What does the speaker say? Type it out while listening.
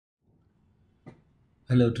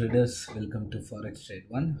Hello traders, welcome to Forex Trade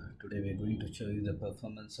 1. Today we are going to show you the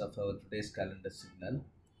performance of our today's calendar signal.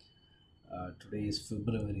 Today is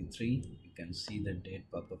February 3. You can see the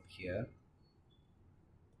date pop up here.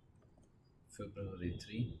 February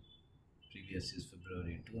 3. Previous is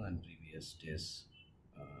February 2 and previous days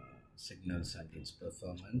signals and its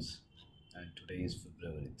performance. And today is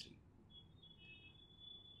February 3.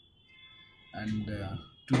 And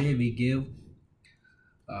today we gave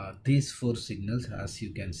these four signals as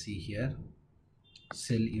you can see here: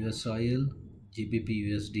 sell USOIL,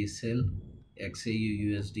 GBPUSD sell,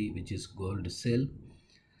 XAUUSD which is gold sell,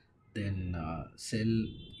 then sell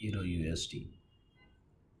EURUSD.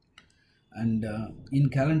 And in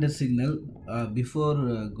calendar signal,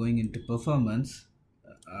 before going into performance,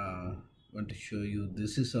 I want to show you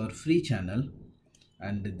this is our free channel,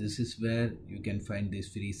 and this is where you can find these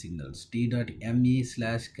free signals: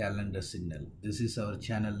 t.me/calendar signal. This is our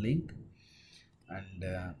channel link, and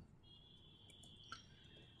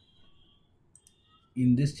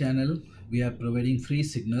in this channel we are providing free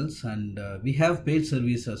signals, and we have paid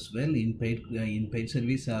service as well. In paid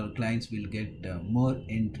service, our clients will get more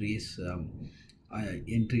entries,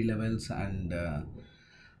 entry levels, and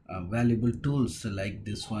valuable tools like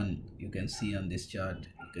this one. You can see on this chart,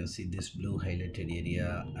 you can see this blue highlighted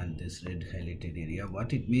area and this red highlighted area.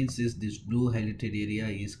 What it means is this blue highlighted area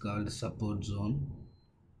is called support zone,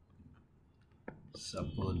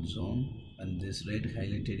 and this red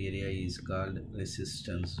highlighted area is called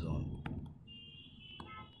resistance zone.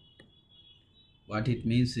 What it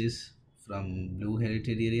means is, from blue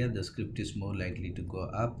highlighted area the script is more likely to go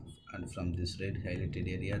up, and from this red highlighted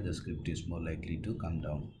area the script is more likely to come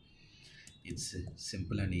down. It's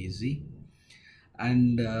simple and easy,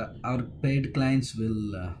 and our paid clients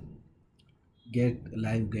will get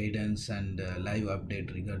live guidance and live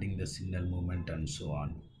update regarding the signal movement and so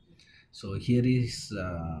on. So here is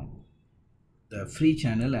the free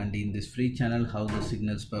channel, and in this free channel how the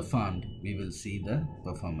signals performed, we will see the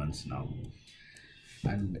performance now.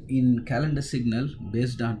 And in calendar signal,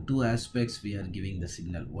 based on two aspects we are giving the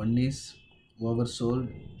signal. One is oversold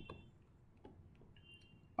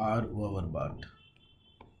or overbought.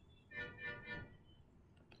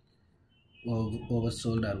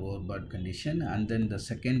 Oversold or overbought condition. And then the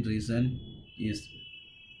second reason is,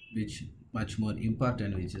 which much more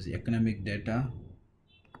important, which is economic data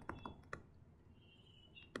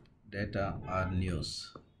or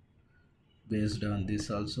news. Based on this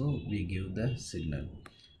also we give the signal.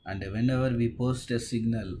 And whenever we post a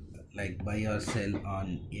signal like buy or sell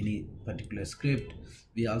on any particular script,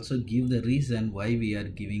 we also give the reason why we are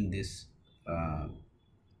giving this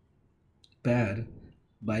pair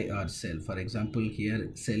buy or sell. For example,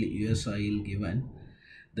 here sell USOIL given.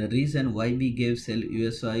 The reason why we gave sell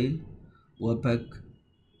USOIL: OPEC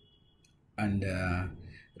and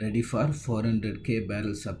ready for 400k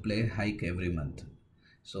barrel supply hike every month.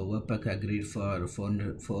 So OPEC agreed for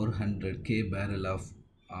 400k barrel of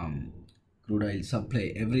crude oil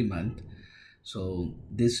supply every month. So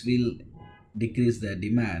this will decrease the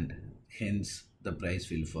demand, hence the price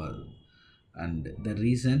will fall. And the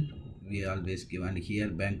reason we always give, and here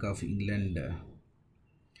Bank of England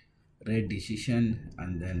rate decision,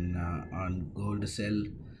 and then on gold sell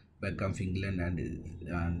Bank of England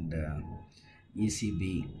and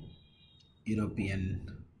ECB, European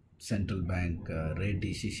Central Bank rate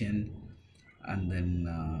decision, and then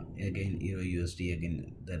again EURUSD,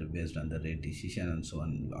 again they're based on the rate decision and so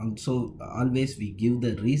on. Also always we give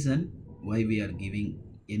the reason why we are giving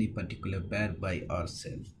any particular pair buy or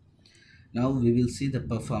sell. Now we will see the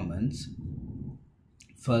performance.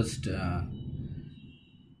 First,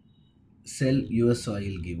 sell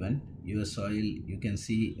USOIL given. USOIL, you can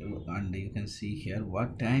see, and you can see here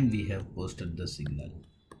what time we have posted the signal.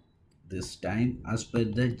 This time, as per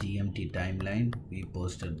the GMT timeline, we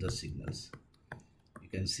posted the signals. You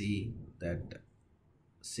can see that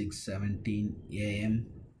 6:17 AM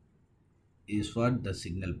is what the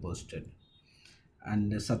signal posted,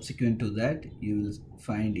 and subsequent to that you will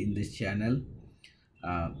find in this channel,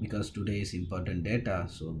 because today is important data,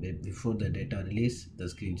 so before the data release the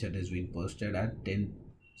screenshot has been posted at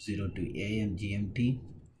 10:02 AM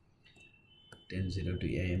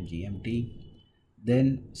GMT.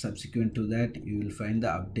 Then subsequent to that you will find the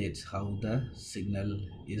updates how the signal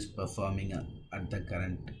is performing at the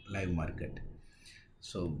current live market.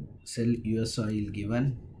 So sell USOIL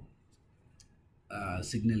given,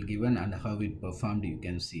 signal given, and how it performed. You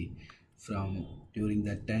can see from during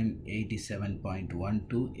that time 88.1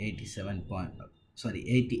 to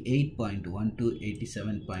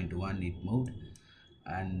 87.1 it moved,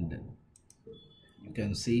 and you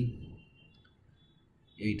can see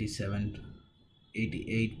 87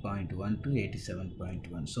 88.1 to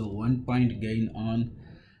 87.1. So 1 point gain on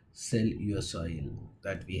sell US oil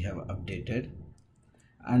that we have updated.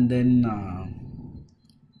 And then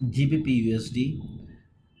GBPUSD,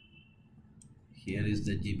 here is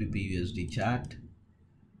the GBPUSD chart,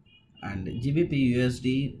 and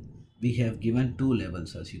GBPUSD we have given two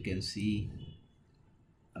levels, as you can see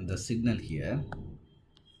on the signal here.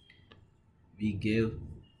 We gave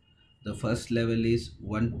the first level is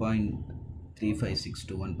 1.356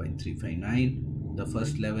 to 1.359. the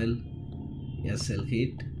first level SL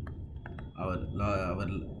hit, our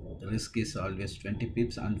risk is always 20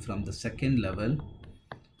 pips, and from the second level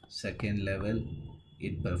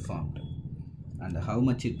it performed, and how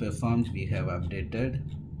much it performed we have updated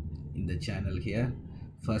in the channel here.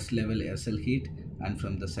 First level SL hit, and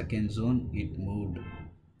from the second zone it moved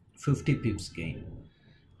 50 pips gain,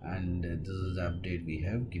 and this is the update we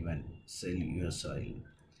have given sell US oil.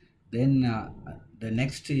 Then the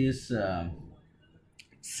next is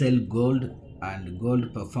sell gold, and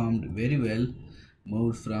gold performed very well,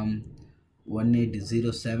 moved from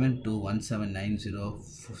 1807 to 1790,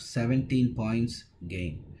 17 points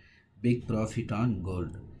gain, big profit on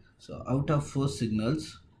gold. So out of 4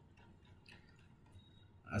 signals,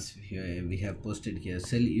 as we have posted here,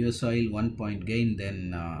 sell US oil 1 point gain,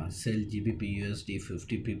 then sell GBPUSD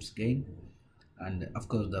 50 pips gain, and of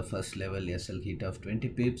course the first level SL hit of 20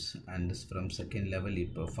 pips, and from second level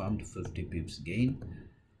it performed 50 pips gain.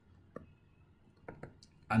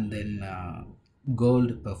 And then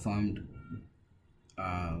gold performed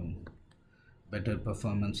better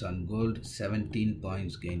performance on gold, 17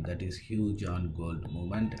 points gain, that is huge on gold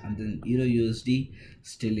movement. And then Euro USD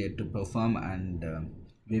still yet to perform, and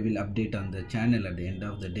we will update on the channel at the end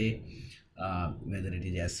of the day whether it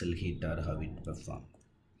is SL hit or how it performed.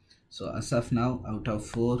 So as of now, out of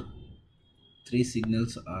 4, 3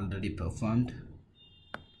 signals already performed.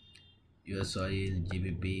 US oil,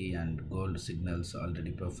 GBP and gold signals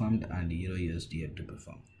already performed, and Euro USD yet to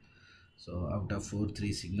perform. So out of 4,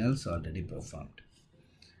 3 signals already performed.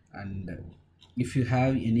 And if you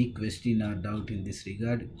have any question or doubt in this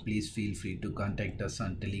regard, please feel free to contact us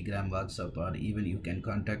on Telegram, WhatsApp, or even you can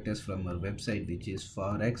contact us from our website, which is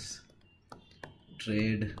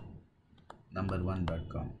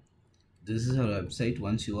forextrade1.com. This is our website.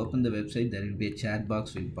 Once you open the website, there will be a chat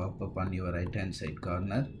box will pop up on your right hand side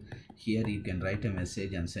corner. Here you can write a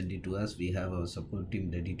message and send it to us. We have our support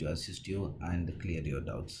team ready to assist you and clear your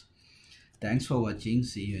doubts. Thanks for watching.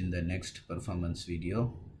 See you in the next performance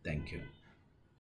video. Thank you.